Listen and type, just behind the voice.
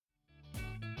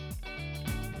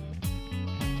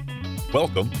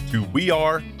Welcome to We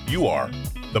Are, You Are,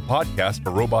 the podcast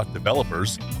for robot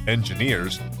developers,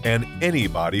 engineers, and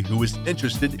anybody who is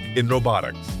interested in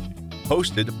robotics.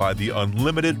 Hosted by the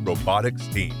Unlimited Robotics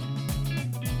team.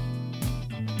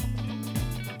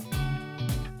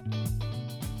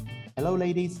 Hello,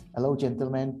 ladies. Hello,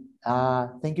 gentlemen.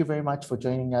 Thank you very much for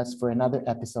joining us for another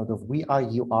episode of We Are,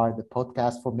 You Are, the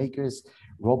podcast for makers,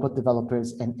 robot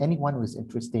developers, and anyone who is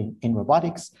interested in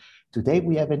robotics. Today,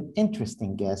 we have an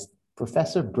interesting guest,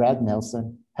 Professor Brad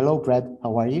Nelson. Hello, Brad.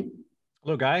 How are you?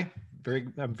 Hello, Guy.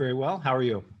 I'm very well. How are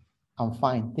you? I'm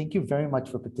fine. Thank you very much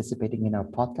for participating in our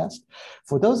podcast.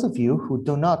 For those of you who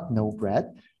do not know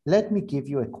Brad, let me give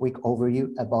you a quick overview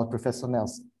about Professor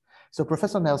Nelson. So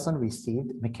Professor Nelson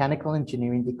received mechanical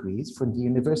engineering degrees from the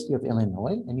University of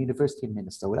Illinois and University of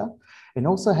Minnesota, and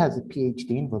also has a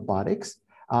PhD in robotics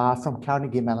from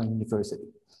Carnegie Mellon University.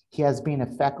 He has been a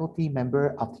faculty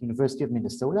member of the University of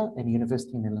Minnesota and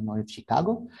University in Illinois of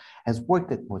Chicago, has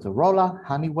worked at Motorola,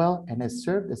 Honeywell, and has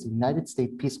served as a United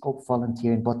States Peace Corps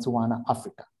volunteer in Botswana,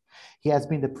 Africa. He has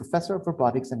been the professor of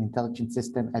robotics and intelligent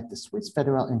system at the Swiss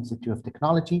Federal Institute of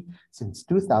Technology since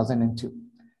 2002.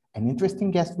 An interesting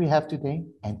guest we have today,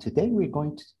 and today we're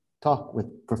going to talk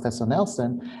with Professor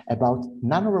Nelson about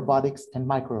nanorobotics and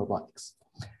microrobotics.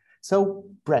 So,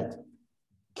 Brett,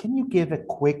 can you give a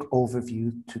quick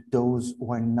overview to those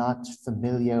who are not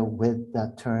familiar with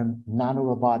the term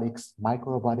nanorobotics,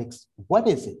 microrobotics? What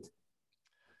is it?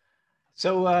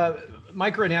 So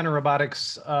micro and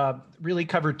nanorobotics really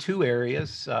cover two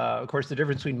areas. Of course, the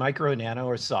difference between micro and nano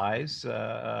are size.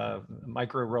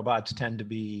 Micro robots tend to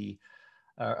be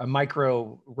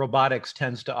micro robotics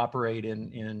tends to operate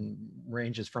in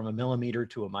ranges from a millimeter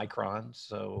to a micron.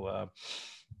 So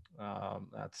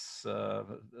that's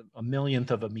a millionth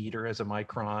of a meter as a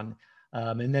micron.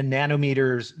 And then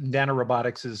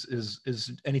nanorobotics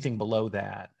is anything below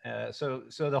that. So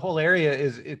the whole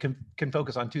area can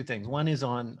focus on two things. One is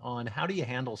on how do you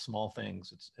handle small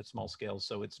things at small scales.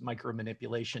 So it's micro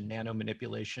manipulation, nano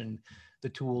manipulation, the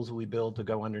tools we build to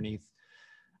go underneath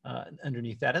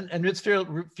that. And this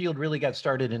field really got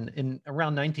started in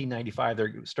around 1995.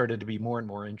 There started to be more and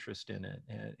more interest in it,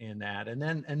 in that. And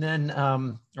then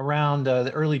around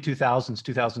the early 2000s,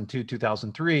 2002,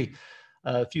 2003,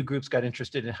 a few groups got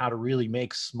interested in how to really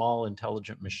make small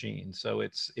intelligent machines. So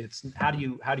it's how do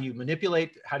you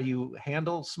manipulate, how do you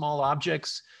handle small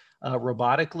objects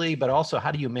robotically, but also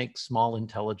how do you make small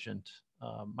intelligent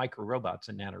micro robots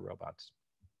and nanorobots.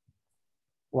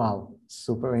 Wow,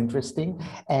 super interesting.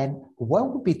 And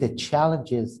what would be the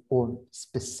challenges or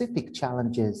specific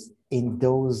challenges in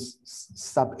those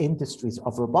sub-industries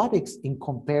of robotics in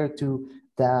compared to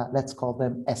the, let's call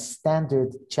them a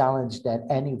standard challenge that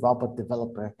any robot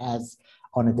developer has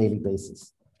on a daily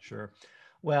basis? Sure.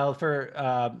 Well,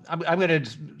 I'm going to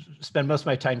spend most of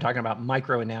my time talking about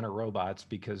micro and nano robots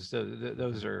because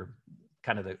those are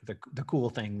kind of the cool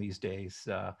thing these days.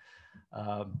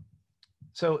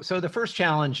 So the first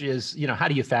challenge is, how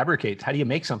do you fabricate? How do you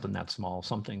make something that small,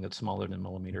 something that's smaller than a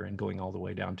millimeter and going all the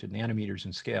way down to nanometers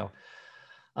in scale?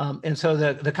 And so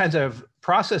the kinds of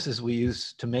processes we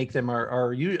use to make them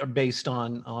are based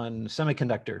on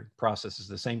semiconductor processes,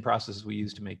 the same processes we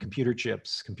use to make computer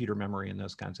chips, computer memory, and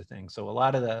those kinds of things. So a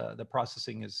lot of the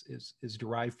processing is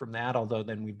derived from that, although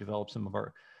then we've developed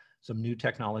some new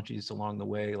technologies along the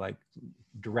way, like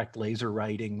direct laser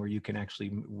writing, where you can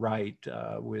actually write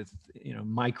with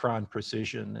micron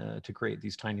precision to create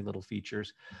these tiny little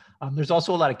features. There's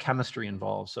also a lot of chemistry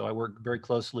involved. So I work very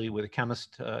closely with a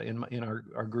chemist in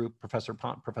our group, Professor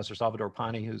Salvador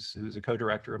Pani, who's a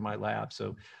co-director of my lab.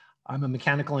 So I'm a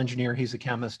mechanical engineer, he's a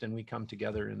chemist, and we come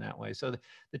together in that way. So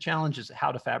the challenge is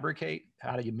how to fabricate,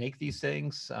 how do you make these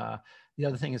things? The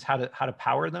other thing is how to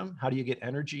power them. How do you get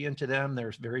energy into them?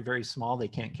 They're very, very small. They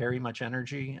can't carry much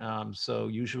energy. So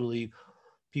usually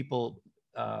people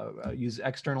use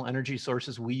external energy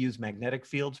sources. We use magnetic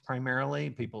fields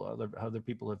primarily. Other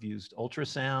people have used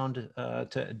ultrasound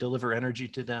to deliver energy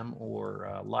to them,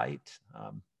 or light.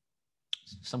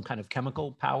 Some kind of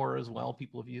chemical power as well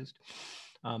people have used.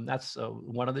 That's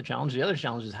one of the challenges. The other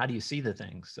challenge is how do you see the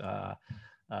things?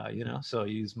 So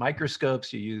you use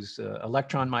microscopes, you use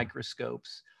electron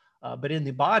microscopes, but in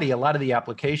the body, a lot of the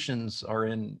applications are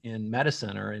in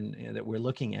medicine or that we're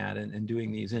looking at and doing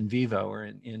these in vivo or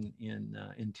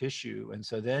in tissue. And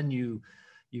so then you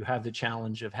have the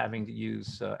challenge of having to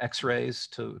use X-rays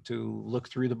to look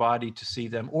through the body to see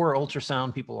them, or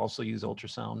ultrasound. People also use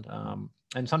ultrasound.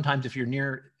 And sometimes if you're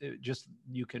near,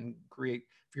 you can create,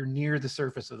 if you're near the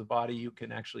surface of the body, you can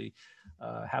actually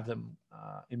have them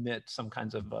emit some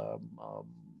kinds of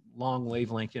long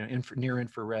wavelength, near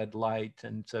infrared light.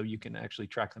 And so you can actually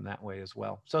track them that way as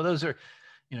well. So those are,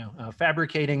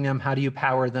 fabricating them. How do you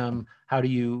power them? How do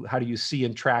you see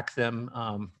and track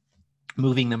them?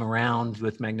 Moving them around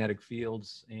with magnetic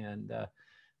fields. And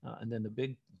then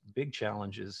the big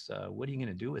challenge is, what are you going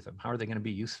to do with them? How are they going to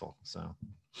be useful?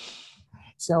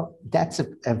 So that's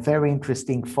a very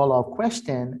interesting follow-up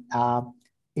question.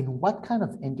 In what kind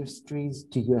of industries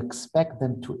do you expect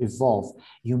them to evolve?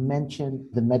 You mentioned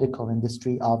the medical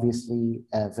industry, obviously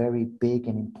a very big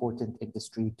and important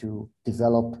industry to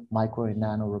develop micro and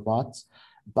nano robots,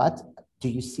 but do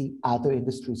you see other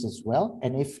industries as well?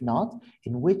 And if not,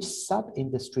 in which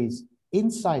sub-industries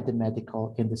inside the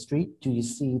medical industry do you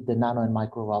see the nano and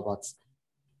micro robots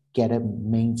get a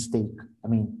main stake,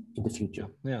 in the future?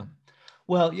 Yeah.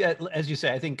 Well, yeah, as you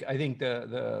say, I think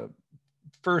the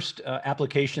first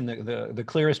application, the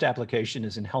clearest application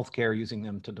is in healthcare, using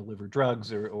them to deliver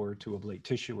drugs or to ablate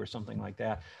tissue or something like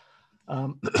that.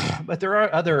 But there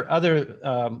are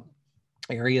other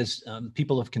areas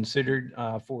people have considered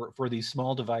for these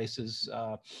small devices.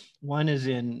 One is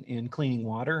in cleaning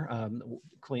water.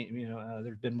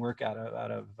 There's been work out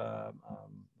of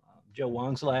Joe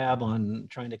Wong's lab on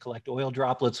trying to collect oil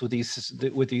droplets with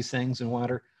these things in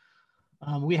water.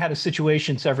 We had a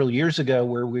situation several years ago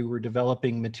where we were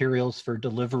developing materials for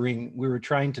delivering. We were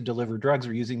trying to deliver drugs.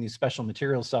 We're using these special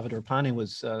materials Salvador Pane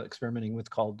was experimenting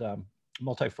with called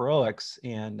multiferroics,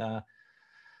 and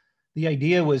the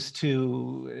idea was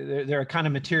they're a kind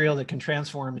of material that can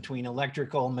transform between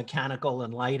electrical, mechanical,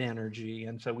 and light energy.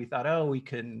 And so we thought, we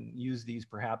can use these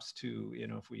perhaps to,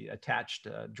 if we attached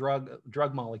drug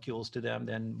molecules to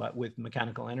them, but with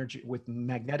mechanical energy, with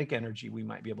magnetic energy, we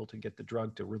might be able to get the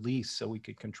drug to release, so we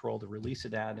could control the release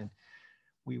of that. And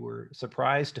we were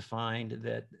surprised to find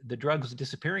that the drug was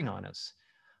disappearing on us.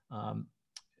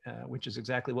 Which is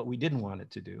exactly what we didn't want it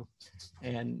to do.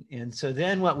 And so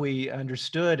then what we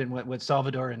understood, and what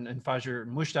Salvador and Fajr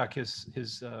Mushtaq, his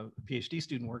PhD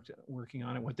student, working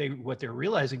on it, what they were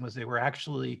realizing was they were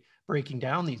actually breaking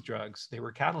down these drugs. They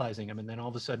were catalyzing them, and then all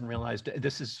of a sudden realized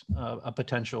this is a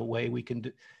potential way we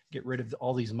can get rid of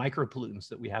all these micropollutants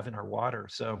that we have in our water.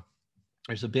 So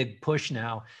there's a big push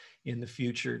now in the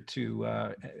future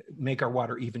to make our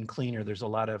water even cleaner. There's a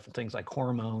lot of things like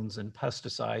hormones and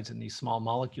pesticides and these small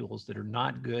molecules that are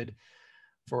not good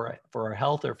for our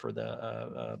health or for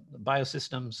the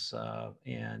biosystems.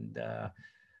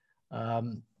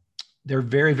 They're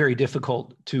very, very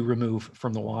difficult to remove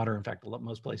from the water. In fact,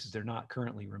 most places they're not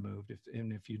currently removed.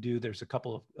 If you do, there's a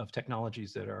couple of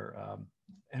technologies that are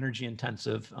energy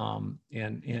intensive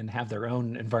and have their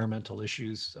own environmental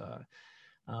issues.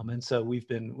 And so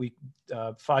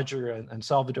Fajr and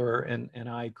Salvador and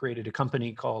I created a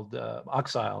company called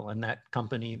Oxyle, and that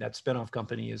spinoff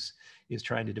company is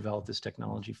trying to develop this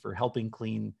technology for helping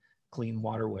clean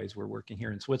waterways. We're working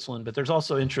here in Switzerland, but there's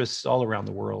also interests all around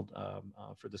the world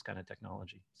for this kind of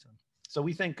technology. So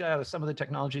we think some of the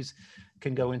technologies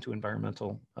can go into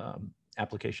environmental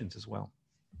applications as well.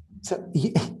 So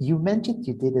you mentioned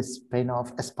you did a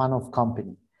spin-off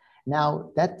company. Now,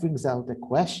 that brings out the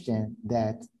question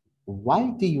that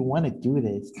why do you want to do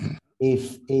this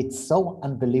if it's so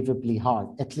unbelievably hard?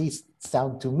 At least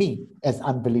sound to me as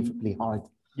unbelievably hard.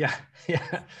 Yeah,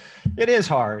 it is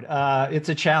hard. It's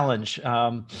a challenge.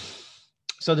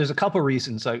 So there's a couple of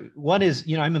reasons. One is,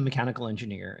 I'm a mechanical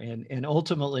engineer, and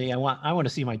ultimately I want to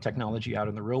see my technology out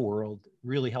in the real world,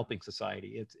 really helping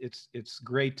society. It's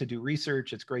great to do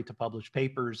research. It's great to publish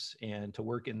papers and to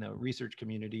work in the research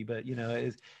community. But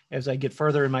as I get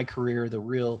further in my career, the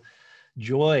real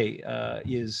joy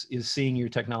is seeing your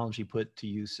technology put to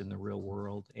use in the real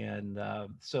world. And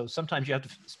so sometimes you have to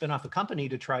spin off a company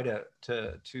to try to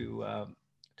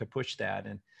push that.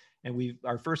 And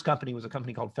our first company was a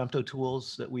company called Femto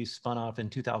Tools that we spun off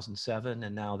in 2007,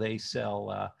 and now they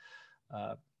sell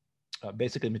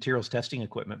basically materials testing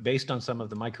equipment based on some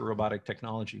of the microrobotic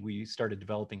technology we started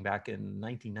developing back in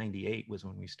 1998 was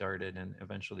when we started, and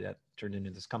eventually that turned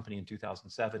into this company in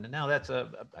 2007. And now that's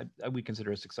we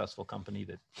consider a successful company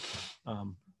that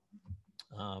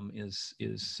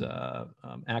is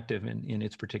active in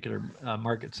its particular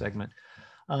market segment.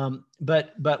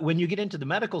 But when you get into the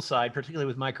medical side, particularly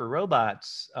with micro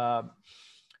robots, at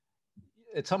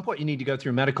some point you need to go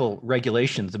through medical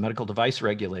regulations, the medical device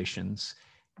regulations.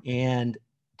 And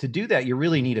to do that, you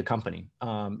really need a company.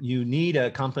 You need a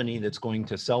company that's going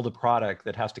to sell the product,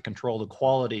 that has to control the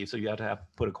quality. So you have to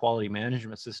put a quality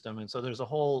management system. And so there's a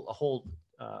whole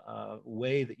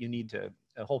way that you need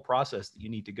a whole process that you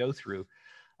need to go through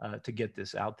to get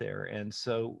this out there. And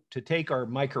so to take our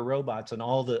micro robots and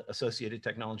all the associated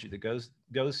technology that goes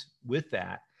with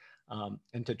that,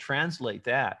 and to translate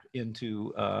that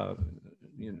into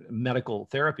medical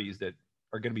therapies that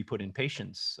are going to be put in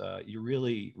patients, you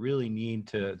really, really need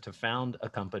to found a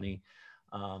company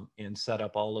and set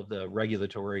up all of the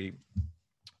regulatory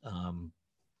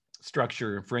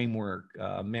structure, framework,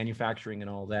 manufacturing, and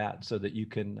all that, so that you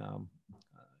can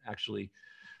actually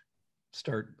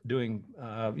start doing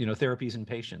therapies in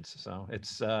patients. So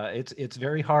it's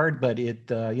very hard, but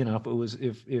if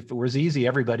it was easy,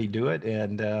 everybody'd do it.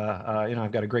 And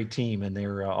I've got a great team, and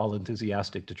they're all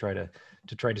enthusiastic to try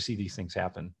to see these things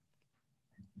happen.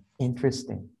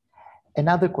 Interesting.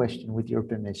 Another question, with your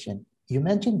permission. You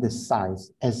mentioned the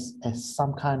size as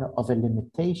some kind of a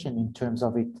limitation in terms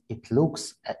of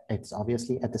it's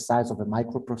obviously at the size of a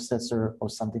microprocessor or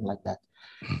something like that.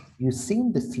 You see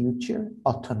in the future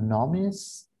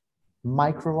autonomous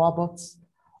micro robots,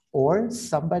 or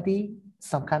some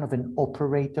kind of an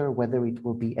operator, whether it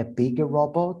will be a bigger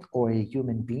robot or a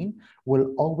human being,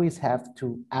 will always have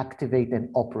to activate and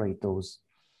operate those?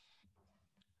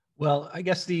 Well, I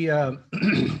guess the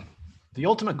the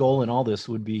ultimate goal in all this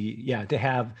would be, to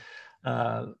have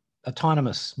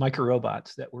autonomous micro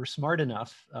robots that were smart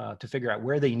enough to figure out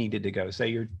where they needed to go. Say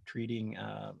you're treating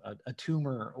a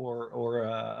tumor or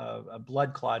a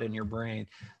blood clot in your brain,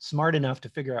 smart enough to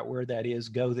figure out where that is,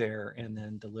 go there, and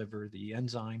then deliver the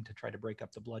enzyme to try to break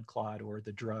up the blood clot, or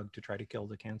the drug to try to kill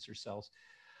the cancer cells.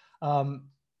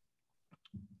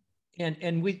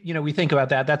 And we think about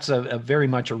that. That's a very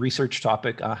much a research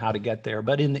topic, how to get there.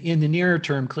 But in the near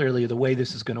term, clearly the way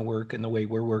this is going to work, and the way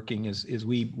we're working, is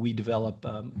we develop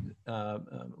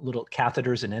little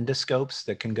catheters and endoscopes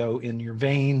that can go in your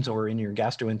veins or in your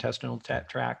gastrointestinal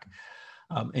tract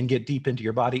and get deep into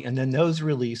your body. And then those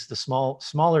release the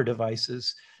smaller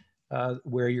devices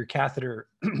where your catheter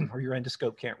or your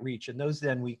endoscope can't reach. And those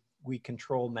then we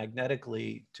control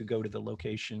magnetically to go to the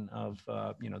location of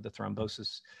the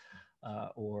thrombosis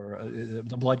or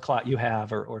the blood clot you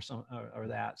have, or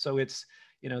that. So it's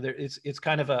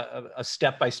kind of a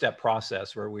step-by-step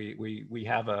process where we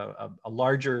have a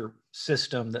larger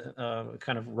system, that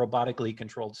kind of robotically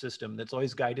controlled system that's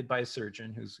always guided by a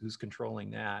surgeon who's controlling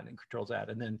that and controls that,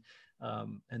 and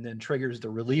then triggers the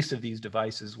release of these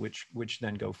devices, which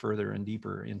then go further and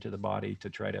deeper into the body to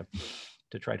try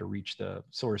to reach the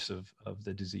source of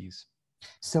the disease.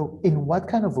 So in what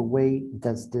kind of a way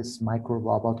does this micro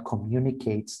robot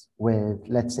communicates with,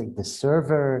 let's say, the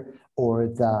server or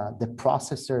the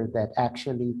processor that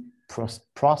actually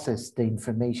process the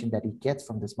information that it gets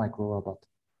from this micro robot?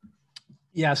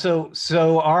 Yeah, so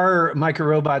our micro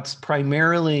robots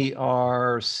primarily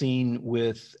are seen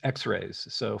with X-rays,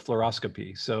 so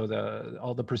fluoroscopy. So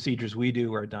all the procedures we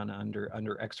do are done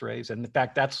under X-rays, and in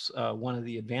fact, that's one of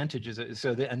the advantages.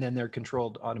 And then they're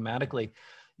controlled automatically.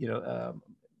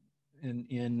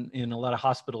 In a lot of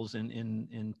hospitals,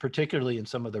 in particularly in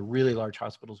some of the really large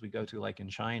hospitals we go to, like in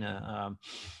China,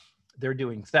 they're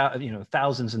doing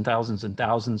thousands and thousands and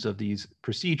thousands of these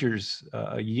procedures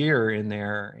a year in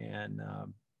there, and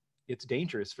it's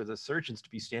dangerous for the surgeons to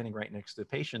be standing right next to the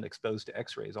patient exposed to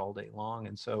X-rays all day long.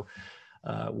 And so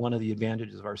one of the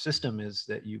advantages of our system is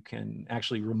that you can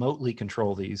actually remotely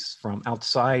control these from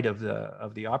outside of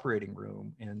the operating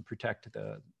room and protect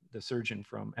the surgeon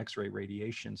from X-ray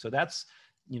radiation. So that's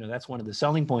one of the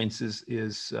selling points is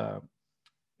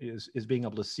being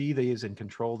able to see these and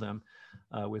control them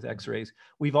with X-rays.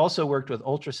 We've also worked with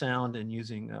ultrasound and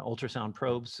using ultrasound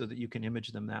probes so that you can image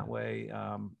them that way.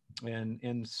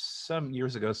 And some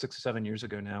years ago, 6 or 7 years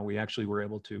ago now, we actually were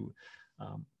able to,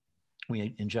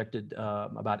 we injected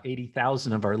about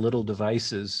 80,000 of our little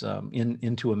devices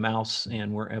into a mouse,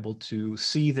 and we're able to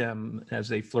see them as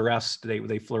they fluoresced.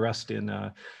 They fluoresced in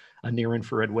a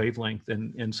near-infrared wavelength,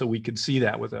 and so we could see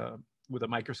that with a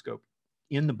microscope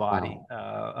in the body.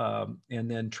 Wow. And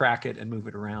then track it and move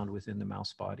it around within the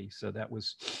mouse body. So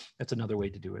that's another way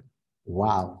to do it.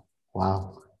 Wow,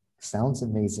 sounds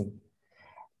amazing.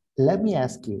 Let me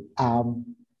ask you,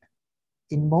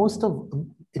 in most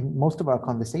of our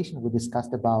conversation, we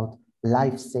discussed about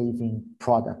life-saving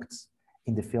products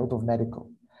in the field of medical,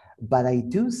 but I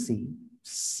do see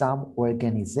some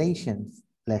organizations,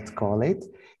 let's call it,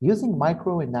 using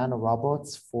micro and nano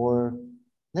robots for,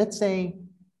 let's say,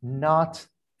 not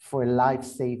for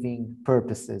life-saving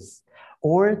purposes,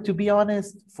 or to be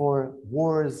honest, for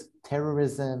wars,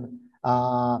 terrorism,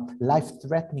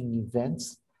 life-threatening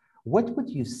events. What would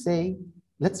you say?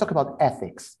 Let's talk about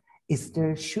ethics.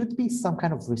 There should be some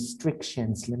kind of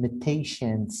restrictions,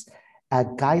 limitations,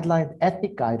 ethic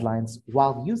guidelines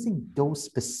while using those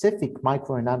specific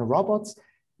micro and nano robots,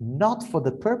 not for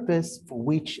the purpose for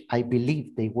which I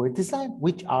believe they were designed,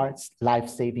 which are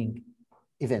life-saving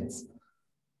events.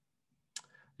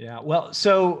 Yeah, well,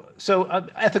 so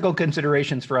ethical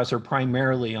considerations for us are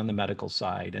primarily on the medical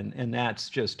side, and that's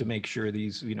just to make sure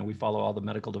these, we follow all the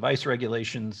medical device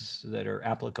regulations that are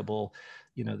applicable,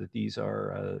 that these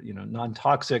are,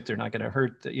 non-toxic, they're not going to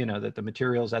hurt, that the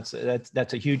materials, that's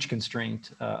a huge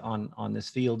constraint on this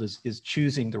field is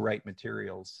choosing the right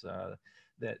materials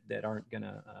that aren't going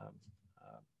to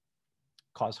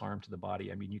cause harm to the body.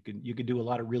 I mean, you can do a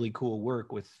lot of really cool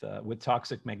work with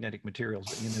toxic magnetic materials,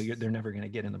 but they're never going to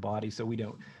get in the body. So we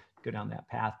don't go down that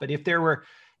path. But if there were,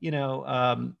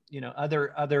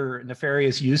 other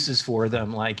nefarious uses for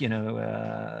them, like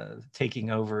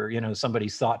taking over,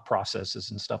 somebody's thought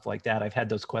processes and stuff like that, I've had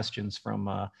those questions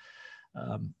from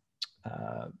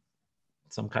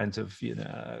some kinds of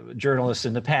journalists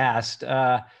in the past.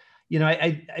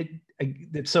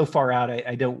 It's so far out,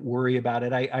 I don't worry about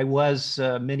it. I was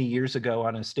many years ago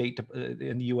on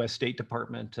in the U.S. State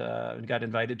Department, got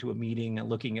invited to a meeting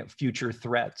looking at future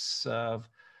threats,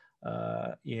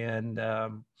 and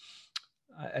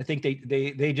I think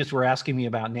they just were asking me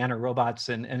about nanorobots,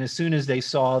 and as soon as they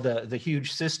saw the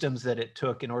huge systems that it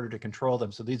took in order to control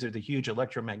them, so these are the huge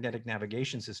electromagnetic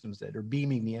navigation systems that are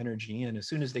beaming the energy in. As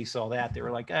soon as they saw that, they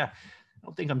were like, I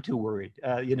don't think I'm too worried,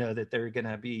 that they're going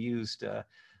to be used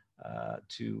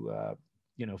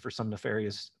for some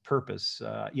nefarious purpose.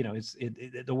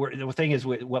 The thing is,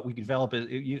 what we develop is,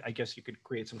 I guess you could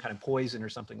create some kind of poison or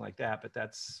something like that, but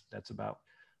that's about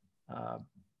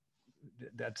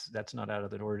that's not out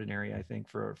of the ordinary, I think,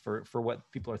 for what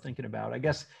people are thinking about. I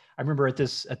guess I remember at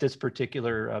this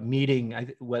particular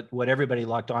meeting, what everybody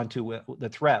locked onto, the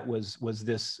threat was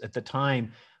this. At the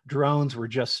time, drones were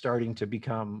just starting to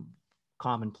become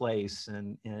commonplace,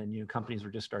 and companies were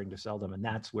just starting to sell them, and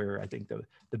that's where I think the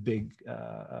big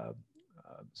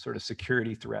sort of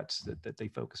security threats that they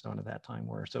focused on at that time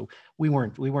were. So we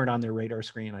weren't on their radar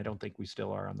screen. I don't think we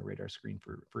still are on the radar screen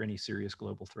for any serious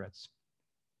global threats.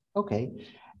 Okay,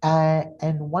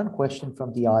 and one question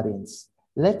from the audience.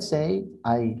 Let's say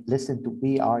I listen to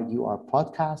We Are You Are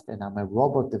podcast, and I'm a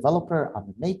robot developer, I'm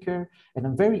a maker, and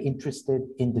I'm very interested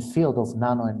in the field of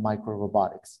nano and micro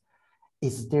robotics.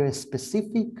 Is there a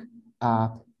specific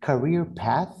career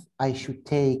path I should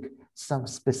take, some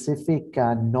specific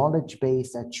knowledge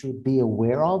base I should be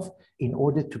aware of in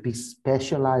order to be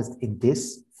specialized in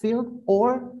this field,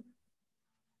 or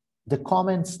the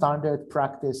common standard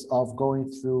practice of going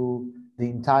through the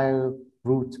entire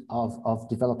route of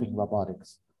developing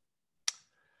robotics?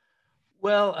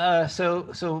 Well,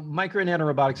 so micro and nano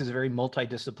robotics is a very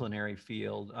multidisciplinary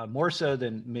field, more so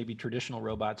than maybe traditional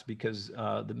robots, because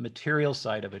the material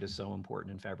side of it is so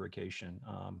important in fabrication.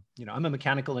 I'm a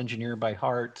mechanical engineer by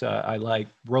heart. I like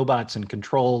robots and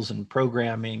controls and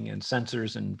programming and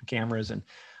sensors and cameras and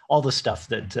all the stuff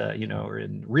that are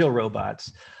in real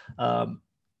robots.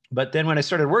 But then when I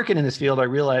started working in this field, I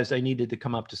realized I needed to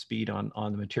come up to speed on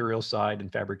the material side and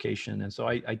fabrication. And so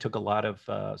I took a lot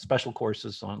of special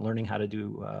courses on learning how to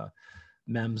do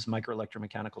MEMS, micro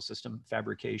electromechanical system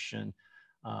fabrication.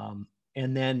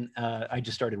 And then I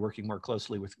just started working more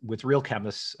closely with real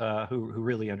chemists who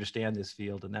really understand this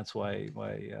field, and that's why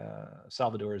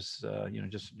Salvador is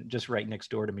just right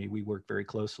next door to me. We work very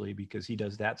closely because he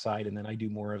does that side, and then I do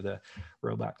more of the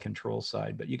robot control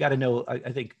side. But you got to know,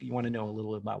 I think you want to know a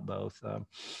little about both.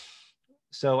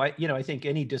 So I think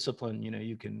any discipline,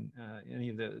 you can any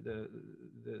of the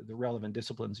relevant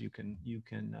disciplines you can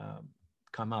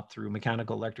come up through: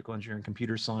 mechanical, electrical engineering,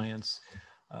 computer science.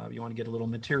 You want to get a little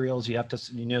materials, you have to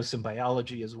some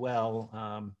biology as well.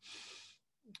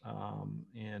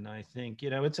 And I think,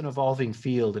 it's an evolving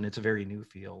field, and it's a very new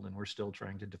field, and we're still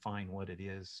trying to define what it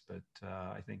is. But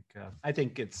I think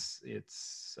it's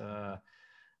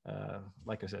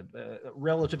like I said,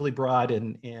 relatively broad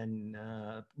and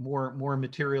more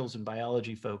materials and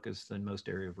biology focused than most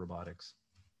area of robotics.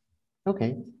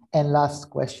 Okay, and last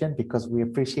question, because we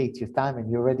appreciate your time and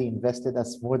you already invested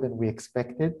us more than we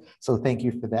expected. So thank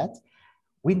you for that.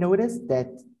 We noticed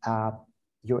that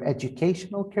your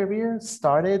educational career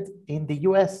started in the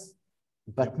US,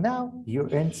 but now you're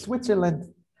in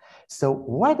Switzerland. So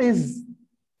what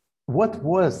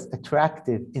was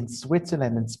attractive in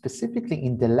Switzerland, and specifically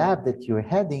in the lab that you're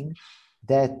heading,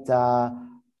 that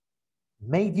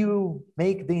made you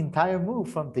make the entire move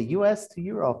from the US to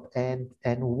Europe? And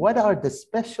what are the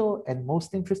special and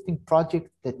most interesting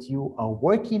projects that you are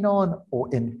working on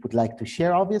and would like to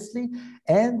share, obviously,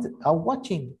 and are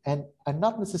watching and are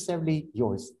not necessarily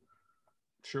yours?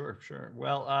 Sure.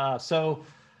 Well,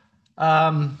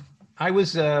 I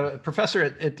was a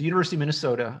professor at the University of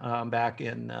Minnesota back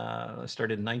in,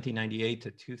 started in 1998 to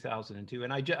 2002.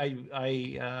 And I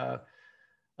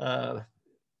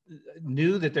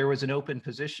knew that there was an open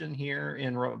position here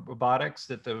in robotics,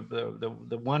 that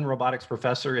the one robotics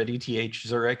professor at ETH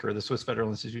Zurich, or the Swiss Federal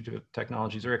Institute of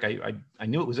Technology Zurich, I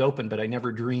knew it was open, but I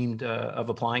never dreamed of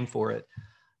applying for it.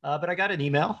 But I got an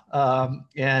email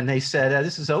and they said,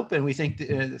 this is open. We think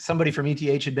somebody from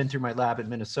ETH had been through my lab in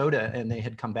Minnesota, and they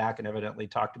had come back and evidently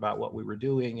talked about what we were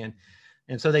doing.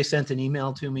 And so they sent an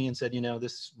email to me and said,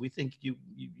 we think you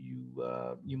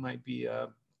might be a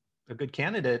good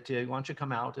candidate. Why don't you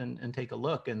come out and take a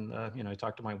look? And, I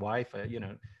talked to my wife,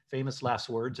 famous last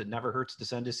words, it never hurts to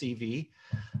send a CV.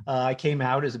 I came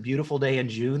out. It was a beautiful day in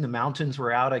June. The mountains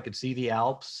were out. I could see the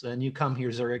Alps. And you come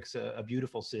here, Zurich's a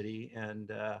beautiful city.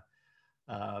 And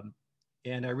I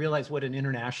realized what an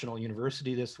international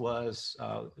university this was,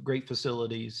 great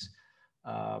facilities.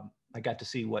 I got to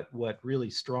see what really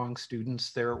strong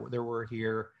students there were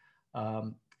here.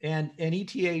 And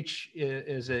ETH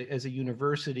as a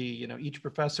university, each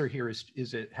professor here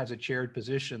has a chaired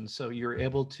position. So you're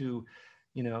able to,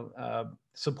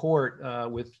 support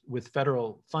with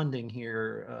federal funding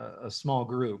here, a small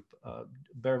group,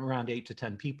 around 8 to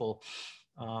 10 people,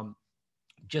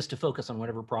 just to focus on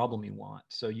whatever problem you want.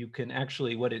 So you can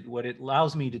actually, what it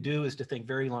allows me to do is to think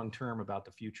very long-term about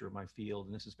the future of my field.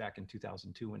 And this is back in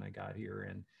 2002 when I got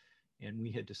here. And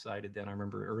we had decided then, I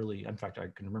remember early, in fact, I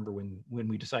can remember when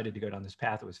we decided to go down this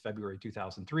path, it was February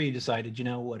 2003, decided,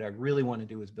 what I really want to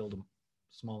do is build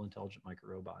small intelligent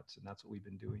microrobots. And that's what we've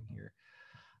been doing here.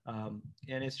 And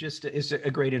it's a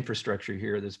great infrastructure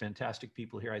here. There's fantastic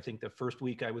people here. I think the first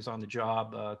week I was on the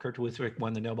job, Kurt Withrick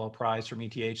won the Nobel Prize from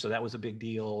ETH. So that was a big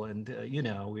deal. And,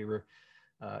 we were,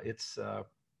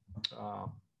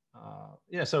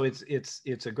 so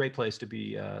it's a great place to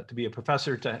be a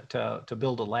professor, to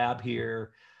build a lab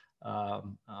here.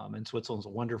 And Switzerland's a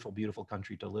wonderful, beautiful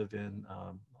country to live in.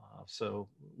 So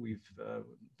we've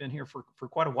been here for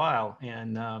quite a while,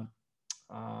 and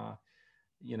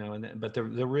but the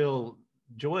real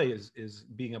joy is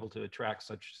being able to attract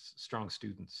such strong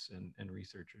students and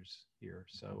researchers here.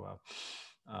 So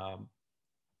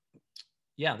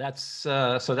that's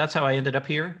how I ended up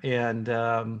here, and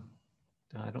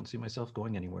I don't see myself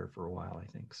going anywhere for a while, I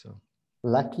think so.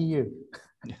 Lucky you.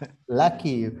 Lucky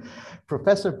you.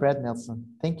 Professor Brad Nelson,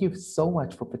 thank you so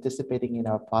much for participating in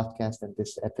our podcast and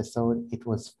this episode. It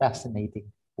was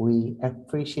fascinating. We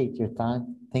appreciate your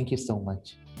time. Thank you so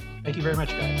much. Thank you very much,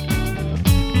 guys.